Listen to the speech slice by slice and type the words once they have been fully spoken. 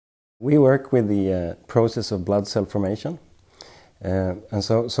We work with the process of blood cell formation, and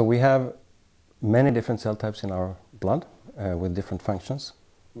so we have many different cell types in our blood with different functions.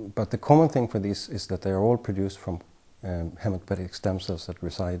 But the common thing for these is that they are all produced from hematopoietic stem cells that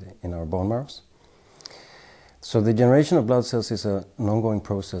reside in our bone marrows. So the generation of blood cells is an ongoing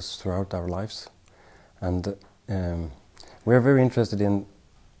process throughout our lives, and we are very interested in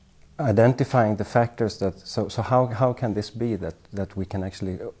identifying the factors that, so how can this be that we can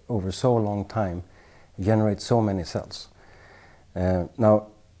actually over so long time generate so many cells? Now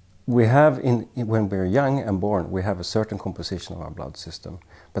we have when we're young and born, we have a certain composition of our blood system,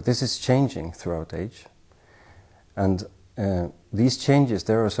 but this is changing throughout age, and these changes,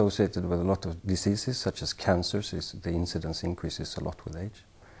 they're associated with a lot of diseases such as cancers. The incidence increases a lot with age,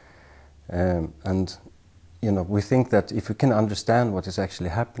 and you know, we think that if we can understand what is actually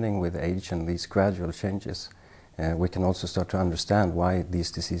happening with age and these gradual changes, we can also start to understand why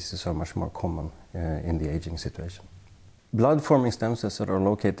these diseases are much more common in the aging situation. Blood-forming stem cells that are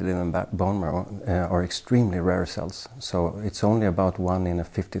located in the bone marrow are extremely rare cells. So it's only about 1 in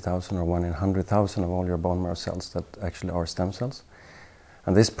 50,000 or 1 in 100,000 of all your bone marrow cells that actually are stem cells.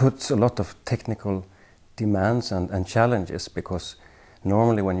 And this puts a lot of technical demands and challenges, because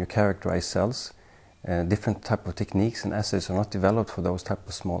normally when you characterize cells, different type of techniques and assays are not developed for those type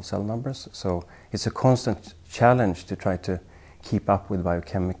of small cell numbers. So it's a constant challenge to try to keep up with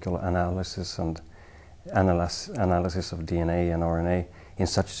biochemical analysis and analysis of DNA and RNA in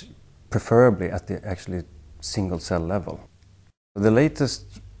such, preferably at the actually single cell level. The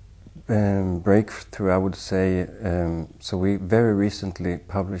latest breakthrough, I would say, so we very recently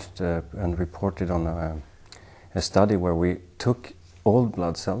published and reported on a study where we took old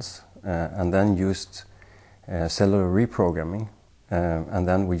blood cells and then used cellular reprogramming, and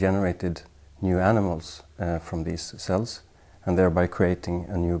then we generated new animals from these cells, and thereby creating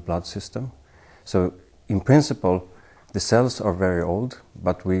a new blood system. So in principle, the cells are very old,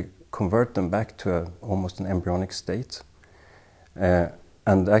 but we convert them back to almost an embryonic state.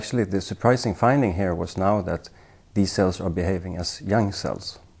 And actually the surprising finding here was now that these cells are behaving as young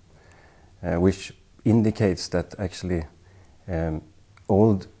cells, which indicates that actually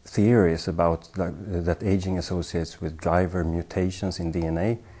old theories about that aging associates with driver mutations in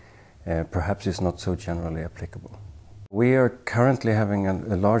DNA perhaps is not so generally applicable. We are currently having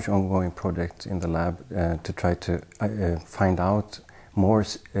a large ongoing project in the lab to try to find out more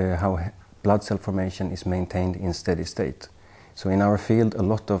how blood cell formation is maintained in steady state. So in our field, a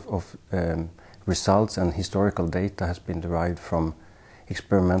lot of results and historical data has been derived from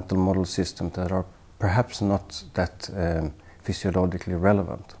experimental model systems that are perhaps not that physiologically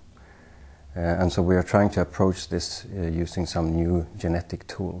relevant. And so we are trying to approach this using some new genetic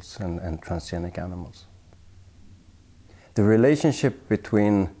tools and transgenic animals. The relationship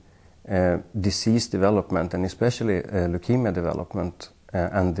between disease development, and especially leukemia development,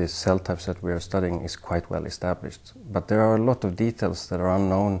 and the cell types that we are studying is quite well established. But there are a lot of details that are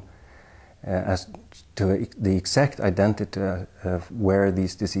unknown as to the exact identity of where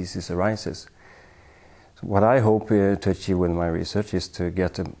these diseases arises. What I hope to achieve with my research is to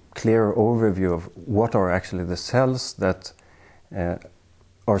get a clearer overview of what are actually the cells that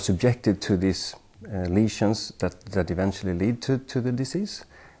are subjected to these lesions that eventually lead to the disease.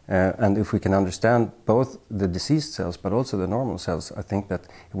 And if we can understand both the diseased cells but also the normal cells, I think that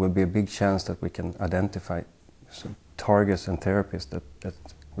it will be a big chance that we can identify some targets and therapies that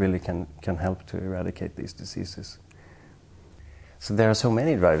really can help to eradicate these diseases. So there are so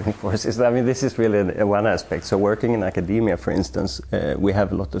many driving forces. I mean, this is really one aspect. So working in academia, for instance, we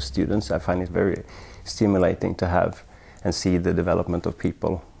have a lot of students. I find it very stimulating to have and see the development of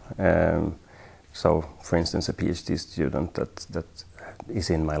people. So, for instance, a PhD student that is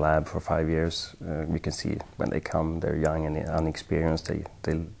in my lab for 5 years, you can see when they come, they're young and unexperienced.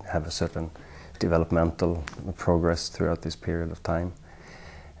 They have a certain developmental progress throughout this period of time.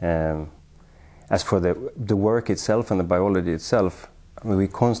 As for the work itself and the biology itself, I mean, we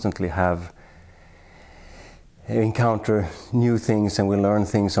constantly encounter new things and we learn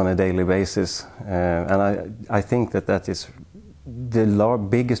things on a daily basis. And I think that is the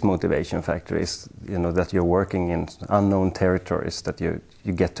biggest motivation factor is, you know, that you're working in unknown territories, that you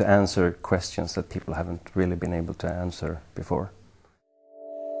get to answer questions that people haven't really been able to answer before.